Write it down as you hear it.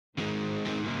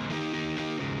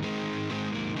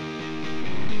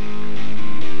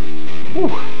Whew.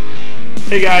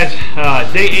 Hey guys,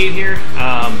 day 8 here,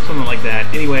 something like that.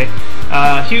 Anyway,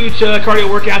 huge cardio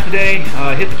workout today.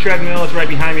 Hit the treadmill, it's right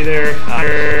behind me there.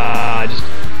 Just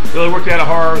really worked out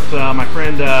hard with my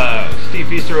friend Steve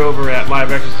Feaster over at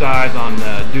Live Exercise on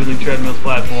the Doodling Treadmills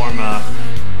platform.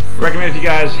 Recommend if you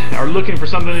guys are looking for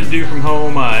something to do from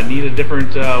home, need a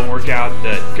different workout,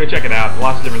 go check it out.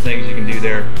 Lots of different things you can do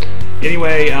there.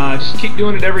 Anyway, just keep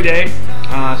doing it every day.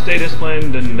 Stay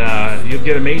disciplined, and you'll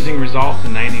get amazing results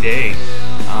in 90 days.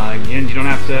 Again, you don't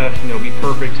have to, be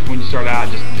perfect when you start out.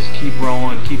 Just keep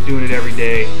rolling, keep doing it every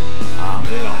day, and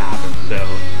it'll happen. So,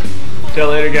 till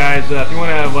later, guys. If you want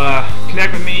to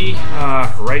connect with me,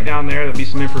 right down there, there'll be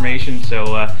some information.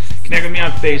 So, connect with me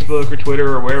on Facebook or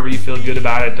Twitter or wherever you feel good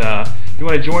about it. If you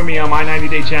want to join me on my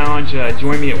 90-day challenge,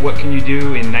 join me at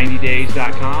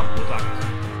whatcanyoudoin90days.com. We'll talk.